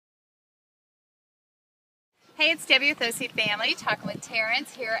Hey, it's Debbie with OC Family, talking with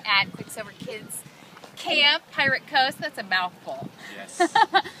Terrence here at Quiksilver Kids Camp, Pirate Coast. That's a mouthful. Yes.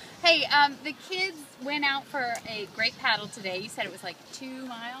 Hey, the kids went out for a great paddle today. You said it was like 2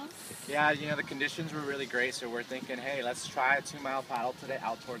 miles? Yeah, the conditions were really great, so we're thinking, hey, let's try a 2-mile paddle today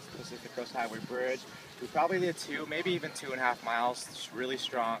out towards the Pacific Coast Highway Bridge. We probably did 2, maybe even 2.5 miles. Just really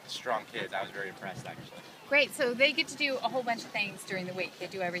strong kids. I was very impressed, actually. Great. So they get to do a whole bunch of things during the week. They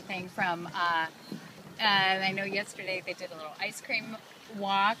do everything from, I know yesterday they did a little ice cream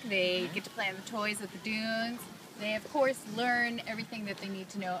walk. They get to play on the toys at the dunes. They, of course, learn everything that they need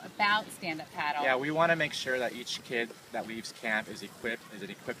to know about stand-up paddle. Yeah, we want to make sure that each kid that leaves camp is an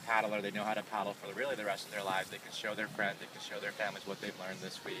equipped paddler. They know how to paddle for really the rest of their lives. They can show their friends, they can show their families what they've learned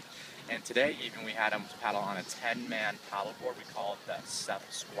this week. And today, even, we had them paddle on a 10-man paddleboard. We call it the SUP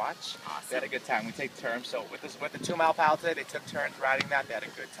Squatch. Awesome. They had a good time. We take turns. So with the 2-mile paddle today, they took turns riding that. They had a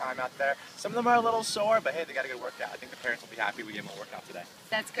good time out there. Some of them are a little sore, but hey, they got a good workout. I think the parents will be happy we gave them a workout today.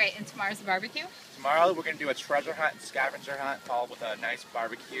 That's great. And tomorrow's the barbecue? Tomorrow we're going to do a treasure hunt, scavenger hunt, followed with a nice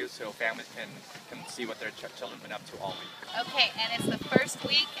barbecue so families can see what their children have been up to all week. Okay, and it's the first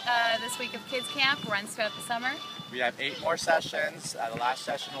week, this week of Kids Camp, runs throughout the summer. We have 8 more sessions. The last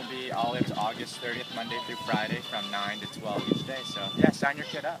session will be all the way to August 30th, Monday through Friday, from 9 to 12 each day. So yeah, sign your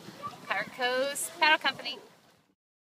kid up. Pirate Coast Paddle Company.